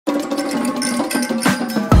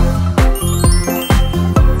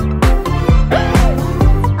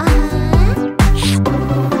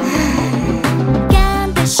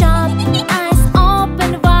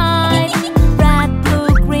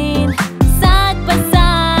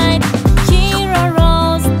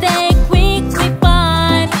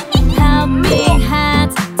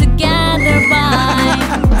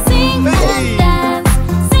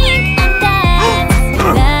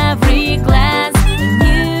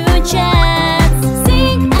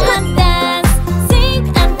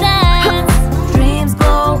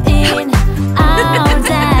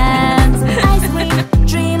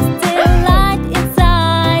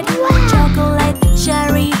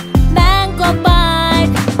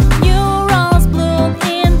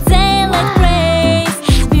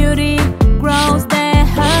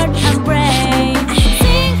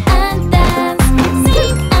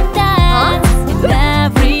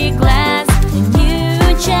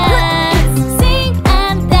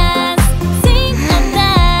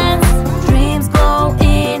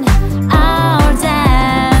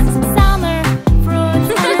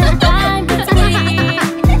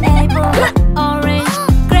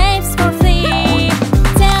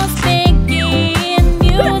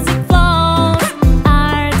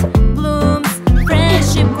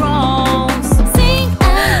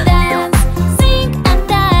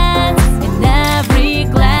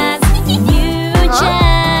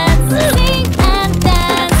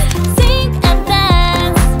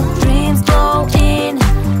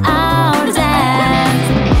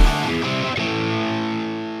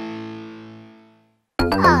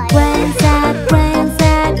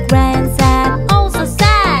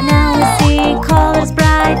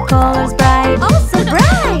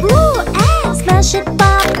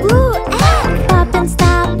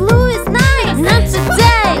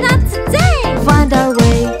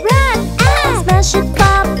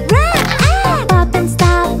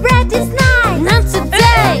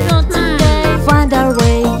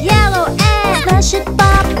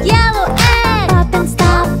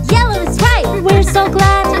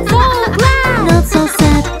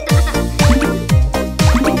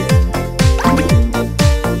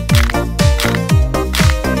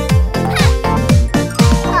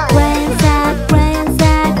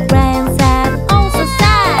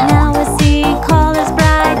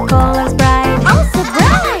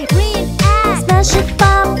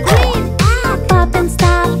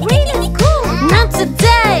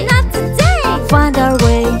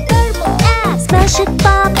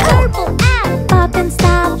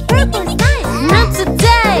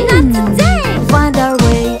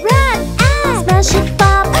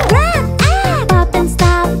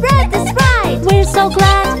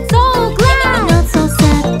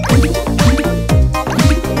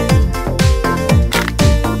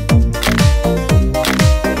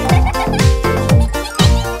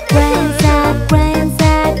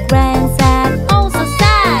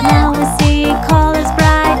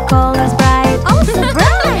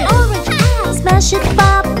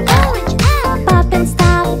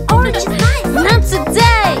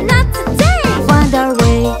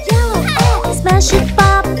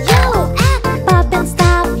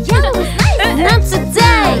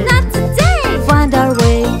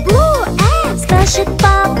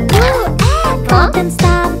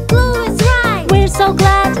stop. Blue is right. We're so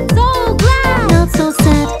glad, so glad. Not so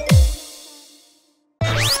sad.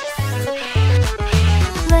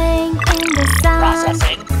 Playing in the sun.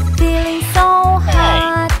 Processing. Feeling so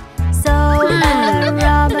hot. So a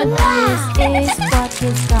rubber this is what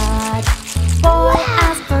he's got. Boy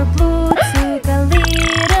asked for blue, took a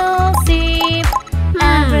little sip.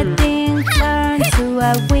 Everything turned to a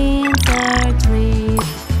winter trip.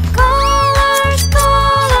 Colors,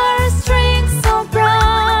 colors, strings so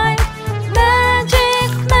bright. Magic,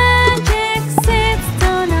 magic, sits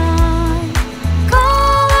tonight.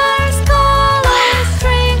 Colors, colors,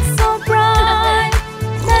 strings so bright.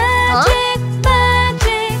 Magic,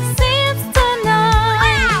 magic, sits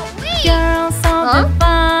tonight. Girls of the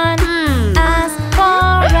fun ask for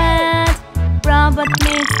red. Robert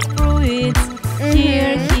mixed fruits,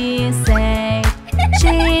 here he said.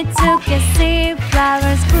 She took a sip,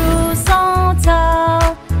 flowers grew so tall.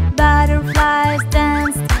 Butterflies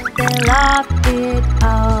danced, they loved it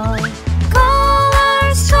all.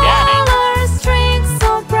 Colors, colors, strings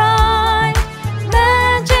so bright.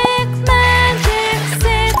 Magic, magic,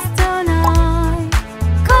 sits tonight.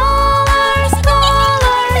 Colors,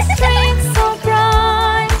 colors, strings so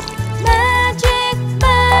bright. Magic,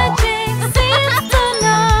 magic, sits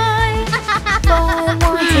tonight. Boy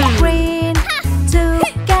wanted green,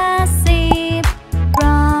 took a sip.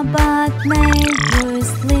 Robert made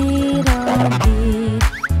just little bit.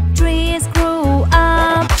 Trees grew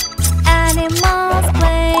up, animals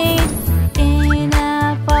played. In a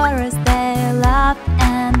forest they laughed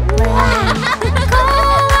and played.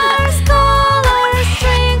 Colors, colors,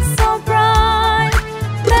 strings so bright.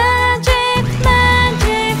 Magic,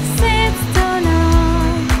 magic, sits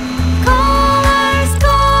tonight. Colors,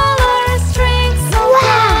 colors, strings so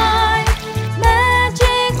bright.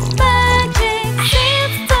 Magic, magic,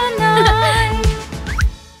 sits tonight.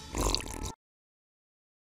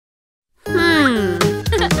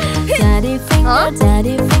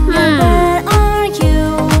 Daddy finger, where are you?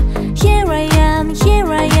 Here I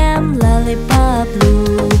am, lollipop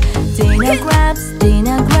blue. Dina grabs,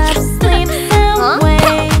 slips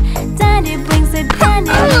away. Daddy brings it back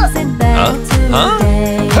today.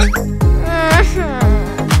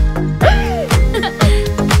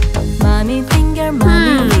 Mommy finger,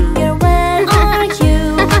 where are you?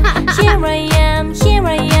 Here I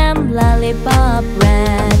am, lollipop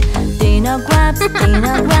red. Dina grabs,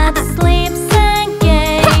 slips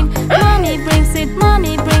again. Mommy brings it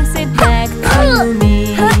back to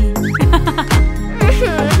me.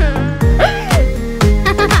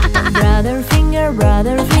 Brother finger,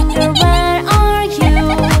 where are you?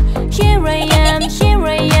 Here I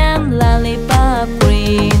am, lollipop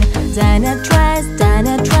green. Dinah tries,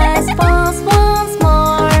 falls once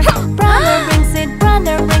more. Brother brings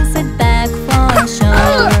it back for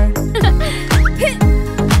sure.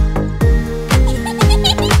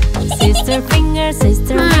 Sister finger,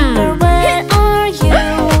 where are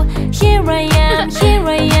you? Here I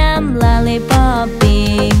am, lollipop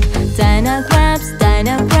pink. Dinah grabs,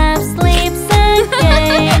 slips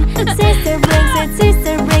again. Sister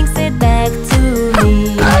brings it back to me.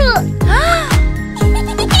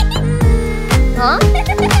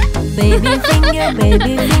 Baby finger,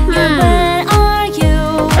 where are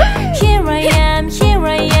you? Here I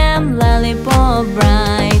am, lollipop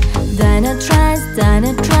bright. Dinah tries,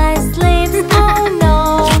 slips, oh no.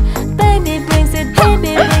 Baby brings it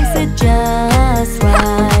just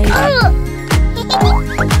right.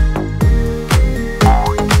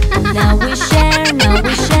 Now we share,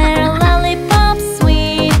 lollipop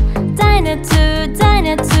sweet. Dinah too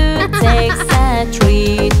takes a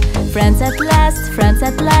treat. Friends at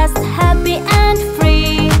last, happy and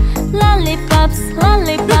free. Lollipops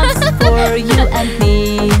for you and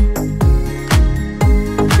me.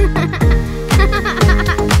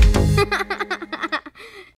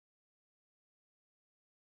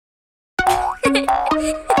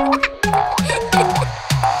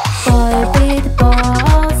 Boy with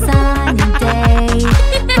ball, sunny day.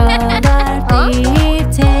 Color thief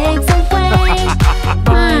takes away.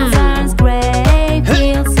 Boy turns gray,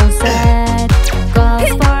 feels so sad.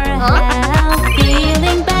 Goes for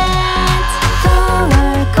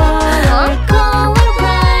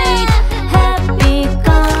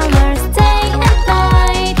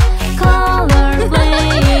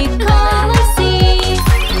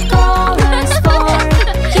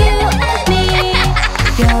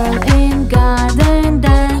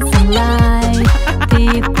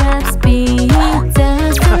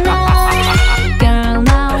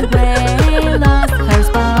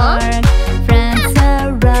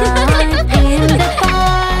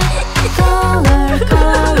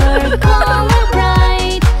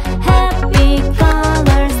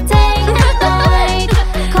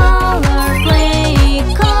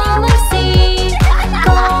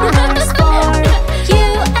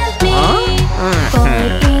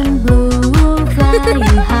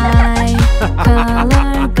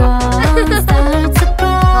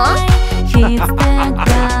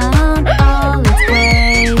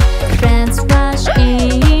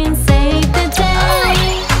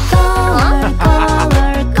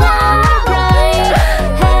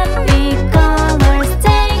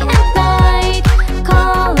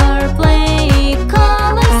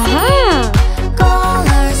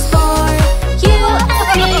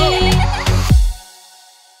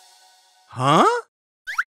Huh?